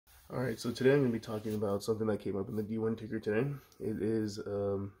Alright, so today I'm going to be talking about something that came up in the D1 ticker today. It is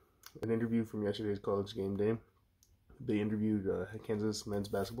an interview from yesterday's College Game Day. They interviewed Kansas men's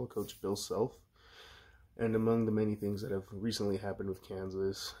basketball coach Bill Self. And among the many things that have recently happened with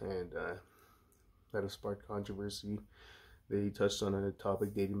Kansas and that have sparked controversy, they touched on a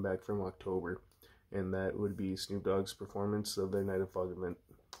topic dating back from October, and that would be Snoop Dogg's performance of their Night of Fog event.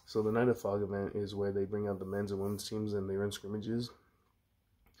 So the Night of Fog event is where they bring out the men's and women's teams and they run scrimmages,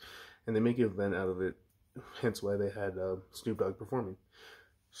 and they make an event out of it, hence why they had Snoop Dogg performing.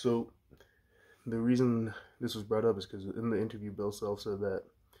 So the reason this was brought up is because in the interview, Bill Self said that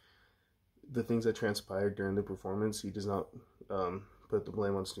the things that transpired during the performance, he does not put the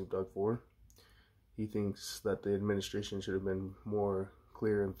blame on Snoop Dogg for. He thinks that the administration should have been more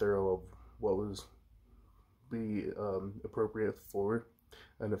clear and thorough of what was the appropriate for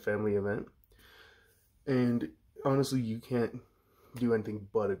a family event. And honestly, you can't do anything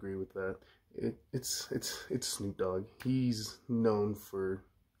but agree with that. It's Snoop Dogg. He's known for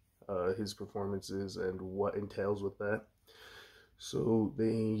his performances and what entails with that. So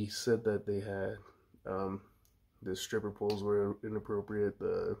they said that they had the stripper poles were inappropriate,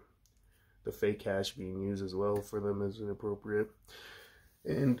 the fake cash being used as well for them is inappropriate,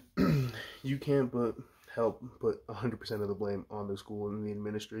 and you can't but help put 100% of the blame on the school and the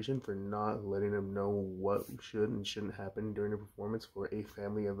administration for not letting them know what should and shouldn't happen during a performance for a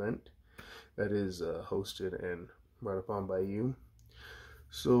family event that is hosted and brought upon by you.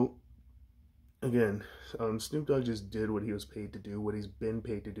 So again, Snoop Dogg just did what he was paid to do, what he's been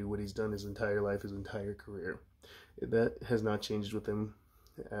paid to do, what he's done his entire life, his entire career. That has not changed with him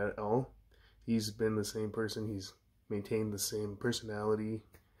at all. He's been the same person. He's maintained the same personality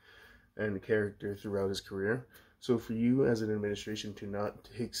and character throughout his career. So for you as an administration to not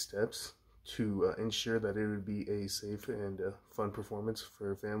take steps to ensure that it would be a safe and fun performance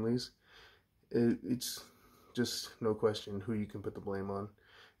for families, it's just no question who you can put the blame on.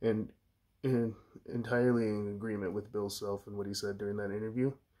 And entirely in agreement with Bill Self and what he said during that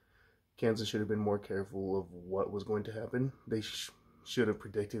interview, Kansas should have been more careful of what was going to happen. They should have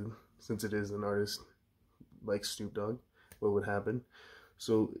predicted, since it is an artist like Snoop Dogg, what would happen.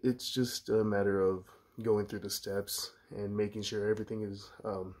 So it's just a matter of going through the steps and making sure everything is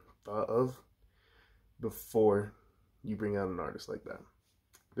thought of before you bring out an artist like that.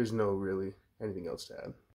 There's no really anything else to add.